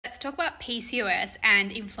talk about PCOS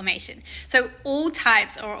and inflammation. So all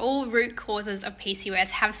types or all root causes of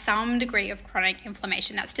PCOS have some degree of chronic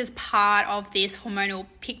inflammation. That's just part of this hormonal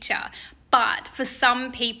picture. But for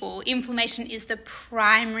some people, inflammation is the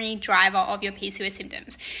primary driver of your PCOS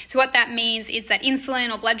symptoms. So what that means is that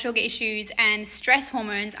insulin or blood sugar issues and stress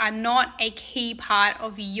hormones are not a key part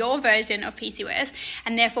of your version of PCOS,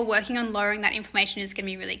 and therefore working on lowering that inflammation is going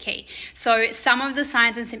to be really key. So some of the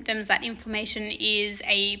signs and symptoms that inflammation is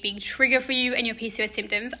a big trigger for you and your PCOS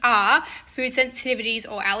symptoms are food sensitivities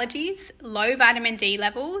or allergies, low vitamin D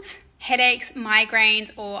levels, headaches,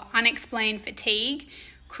 migraines, or unexplained fatigue,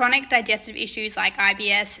 chronic digestive issues like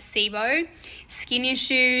IBS, SIBO, skin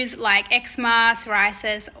issues like eczema,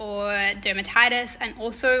 psoriasis, or dermatitis, and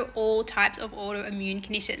also all types of autoimmune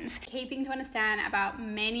conditions. Key thing to understand about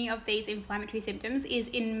many of these inflammatory symptoms is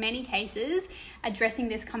in many cases, addressing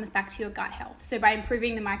this comes back to your gut health. So by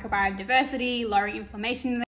improving the microbiome diversity, lowering inflammation in the